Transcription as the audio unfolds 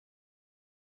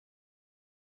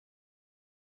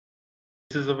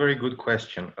This is a very good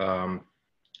question.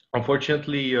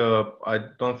 Unfortunately, I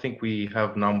don't think we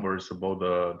have numbers about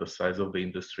the size of the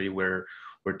industry. We're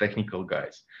technical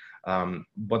guys.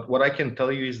 But what I can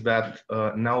tell you is that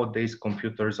nowadays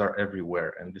computers are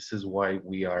everywhere, and this is why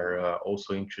we are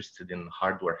also interested in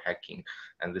hardware hacking,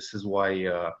 and this is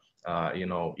why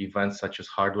events such as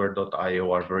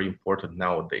hardwear.io are very important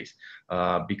nowadays.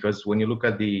 Because when you look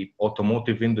at the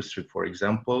automotive industry, for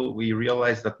example, we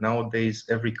realize that nowadays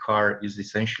every car is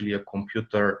essentially a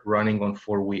computer running on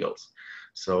 4 wheels.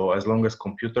 So as long as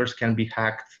computers can be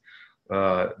hacked,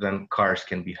 then cars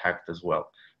can be hacked as well.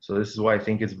 So this is why I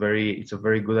think it's a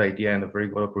very good idea and a very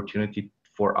good opportunity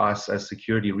for us as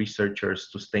security researchers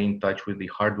to stay in touch with the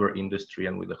hardware industry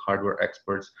and with the hardware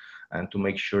experts, and to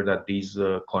make sure that these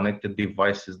connected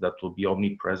devices that will be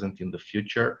omnipresent in the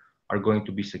future are going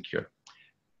to be secure.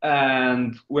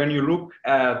 And when you look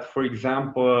at, for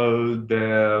example,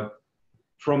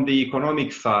 from the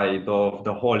economic side of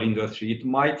the whole industry, it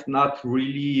might not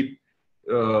really,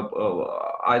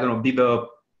 I don't know, be the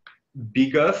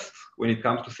biggest when it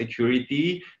comes to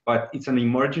security, but it's an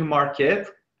emerging market,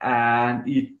 and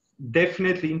it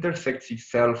definitely intersects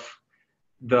itself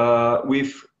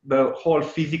with the whole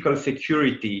physical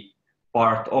security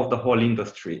part of the whole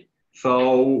industry.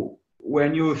 So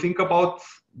when you think about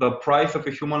the price of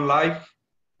a human life,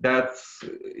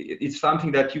 it's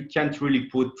something that you can't really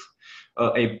put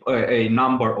a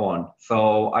number on.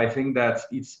 So I think that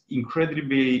it's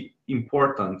incredibly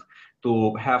important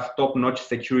to have top-notch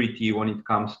security when it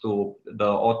comes to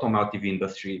the automotive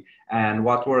industry. And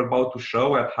what we're about to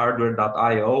show at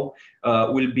hardwear.io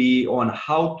will be on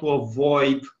how to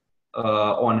avoid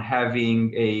on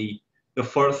having the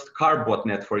first car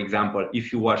botnet, for example,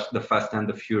 if you watch The Fast and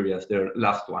the Furious, their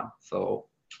last one. So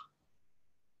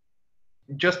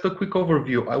just a quick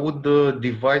overview. I would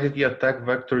divide the attack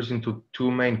vectors into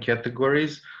 2 main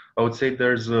categories. I would say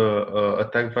there's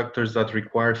attack vectors that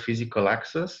require physical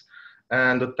access,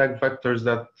 and attack vectors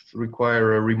that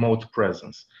require a remote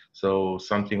presence. So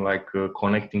something like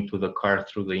connecting to the car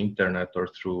through the internet or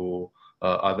through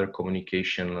other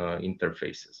communication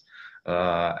interfaces.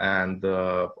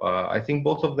 I think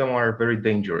both of them are very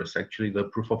dangerous. Actually, the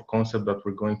proof of concept that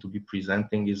we're going to be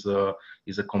presenting is a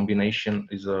combination,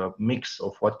 is a mix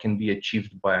of what can be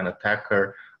achieved by an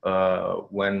attacker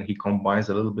when he combines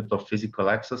a little bit of physical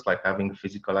access, like having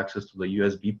physical access to the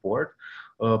USB port,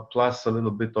 plus a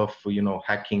little bit of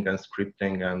hacking and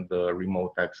scripting and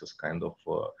remote access kind of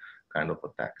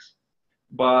attacks.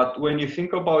 But when you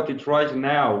think about it right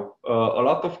now, a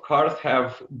lot of cars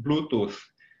have Bluetooth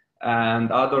and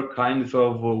other kinds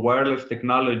of wireless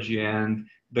technology, and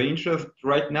the interest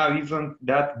right now isn't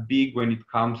that big when it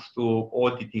comes to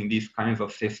auditing these kinds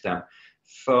of systems.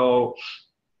 So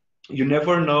you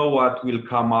never know what will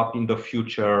come up in the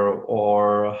future,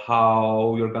 or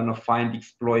how you're going to find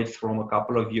exploits from a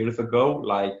couple of years ago,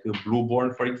 like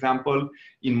Blueborn, for example,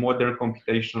 in modern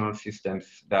computational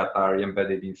systems that are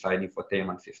embedded inside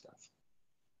infotainment systems.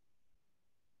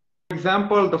 For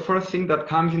example, the first thing that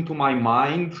comes into my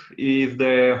mind is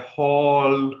the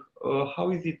whole,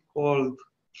 how is it called?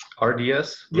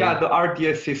 RDS? Yeah, the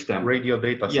RDS system. Radio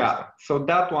data system. Yeah, so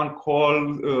that one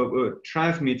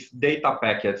transmits data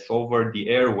packets over the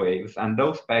airwaves, and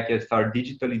those packets are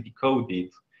digitally decoded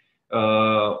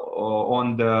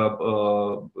on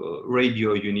the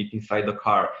radio unit inside the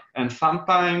car. And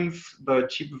sometimes the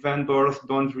chip vendors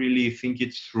don't really think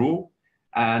it's true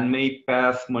and may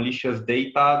pass malicious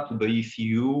data to the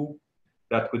ECU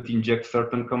that could inject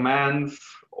certain commands,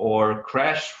 or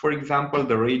crash, for example,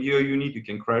 the radio unit. You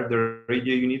can crash the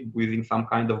radio unit using some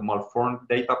kind of malformed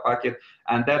data packet,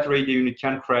 and that radio unit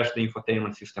can crash the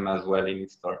infotainment system as well in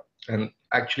its turn. And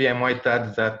actually, I might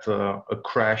add that a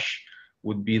crash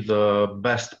would be the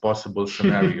best possible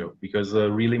scenario, because a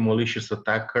really malicious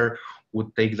attacker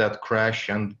would take that crash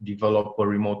and develop a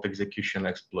remote execution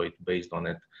exploit based on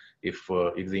it, if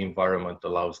the environment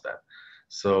allows that.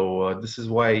 So this is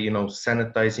why,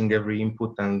 sanitizing every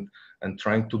input and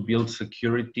trying to build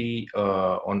security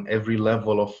on every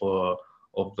level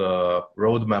of the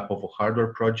roadmap of a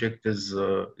hardware project is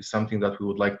something that we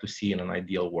would like to see in an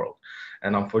ideal world.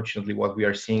 And unfortunately, what we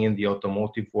are seeing in the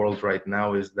automotive world right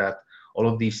now is that all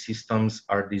of these systems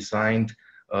are designed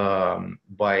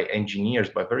by engineers,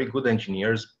 by very good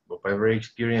engineers, by very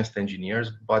experienced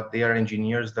engineers, but they are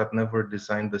engineers that never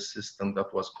designed the system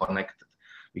that was connected.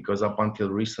 Because up until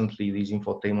recently, these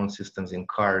infotainment systems in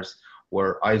cars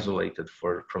were isolated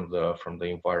from the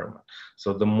environment.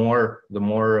 So the more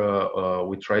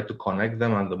we try to connect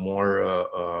them, and the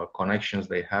more connections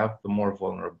they have, the more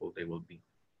vulnerable they will be.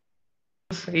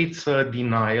 It's a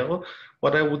denial,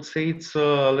 But I would say it's,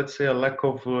 let's say, a lack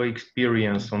of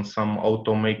experience on some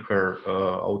automotive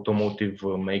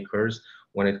makers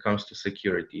when it comes to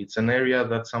security. It's an area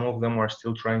that some of them are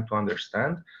still trying to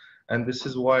understand, and this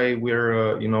is why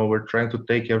we're trying to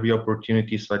take every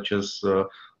opportunity, such as the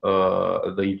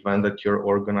event that you're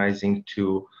organizing,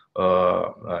 to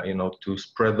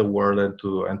spread the word and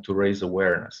to raise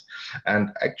awareness. And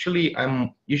actually,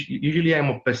 usually I'm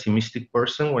a pessimistic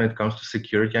person when it comes to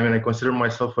security. I mean, I consider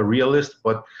myself a realist,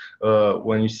 but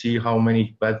when you see how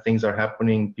many bad things are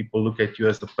happening, people look at you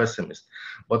as a pessimist.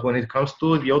 But when it comes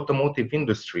to the automotive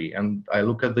industry, and I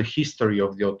look at the history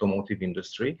of the automotive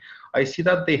industry, I see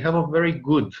that they have a very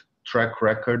good track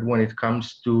record when it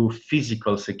comes to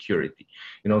physical security.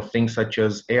 Things such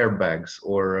as airbags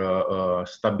or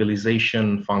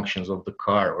stabilization functions of the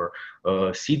car,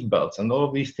 or seat belts, and all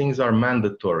of these things are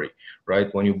mandatory,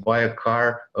 right? When you buy a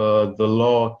car, the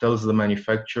law tells the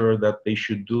manufacturer that they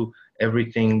should do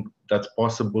everything that's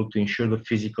possible to ensure the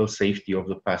physical safety of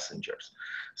the passengers.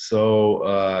 So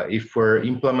if we're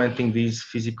implementing these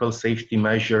physical safety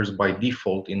measures by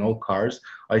default in all cars,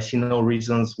 I see no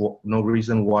reason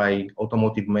why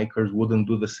automotive makers wouldn't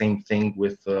do the same thing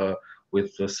with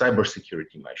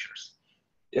cybersecurity measures.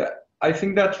 Yeah, I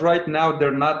think that right now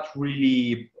they're not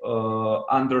really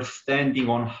understanding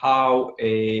on how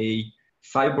a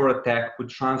cyber attack would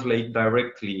translate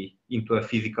directly into a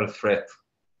physical threat.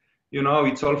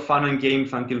 It's all fun and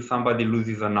games until somebody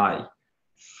loses an eye.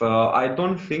 So I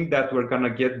don't think that we're going to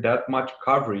get that much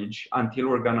coverage until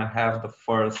we're going to have the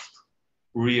first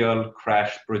real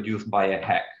crash produced by a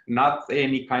hack. Not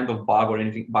any kind of bug or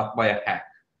anything, but by a hack.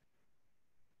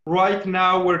 Right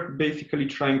now, we're basically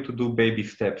trying to do baby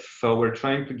steps. So we're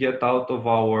trying to get out of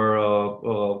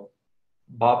our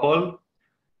bubble.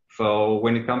 So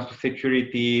when it comes to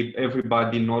security,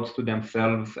 everybody notes to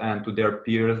themselves and to their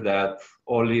peers that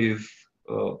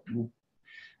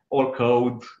all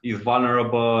code is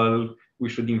vulnerable. We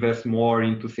should invest more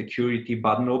into security,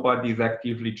 but nobody is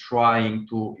actively trying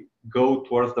to go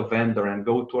towards the vendor and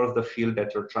go towards the field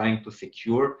that you're trying to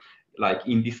secure, like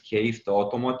in this case, the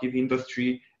automotive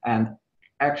industry, and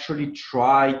actually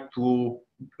try to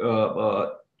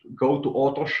go to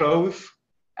auto shows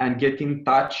and get in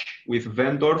touch with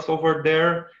vendors over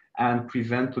there and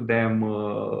present to them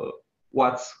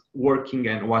what's working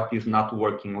and what is not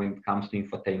working when it comes to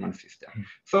infotainment system.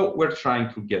 So we're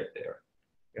trying to get there.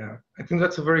 Yeah, I think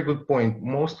that's a very good point.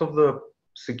 Most of the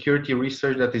security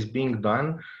research that is being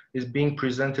done is being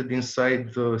presented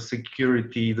inside the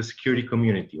security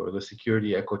community or the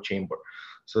security echo chamber.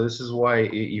 So this is why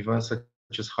events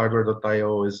such as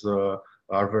hardwear.io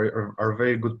are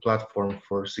very good platform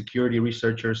for security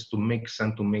researchers to mix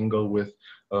and to mingle with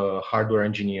hardware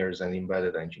engineers and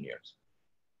embedded engineers.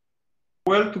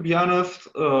 Well, to be honest,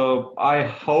 I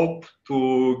hope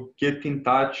to get in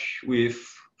touch with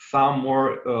some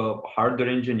more hardware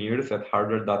engineers at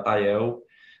hardwear.io,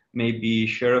 maybe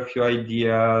share a few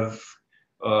ideas,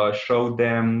 show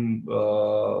them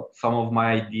some of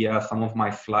my ideas, some of my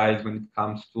slides when it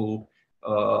comes to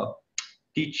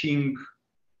teaching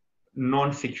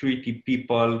non-security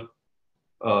people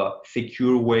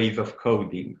secure ways of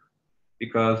coding.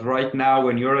 Because right now,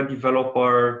 when you're a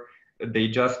developer, they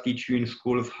just teach you in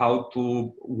schools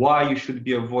why you should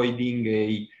be avoiding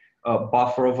a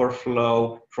buffer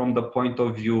overflow from the point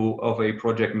of view of a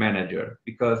project manager,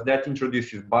 because that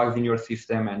introduces bugs in your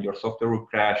system and your software will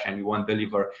crash and you won't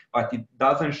deliver. But it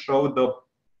doesn't show the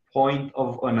point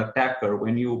of an attacker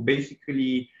when you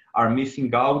basically are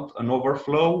missing out an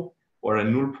overflow or a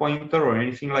null pointer or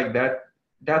anything like that.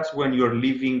 That's when you're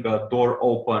leaving a door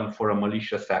open for a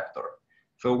malicious actor.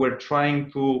 So we're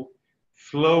trying to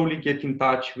slowly get in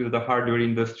touch with the hardware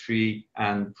industry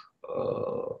and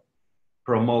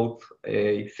promote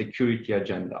a security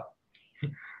agenda.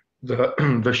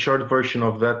 The short version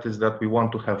of that is that we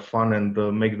want to have fun and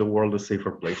make the world a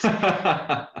safer place.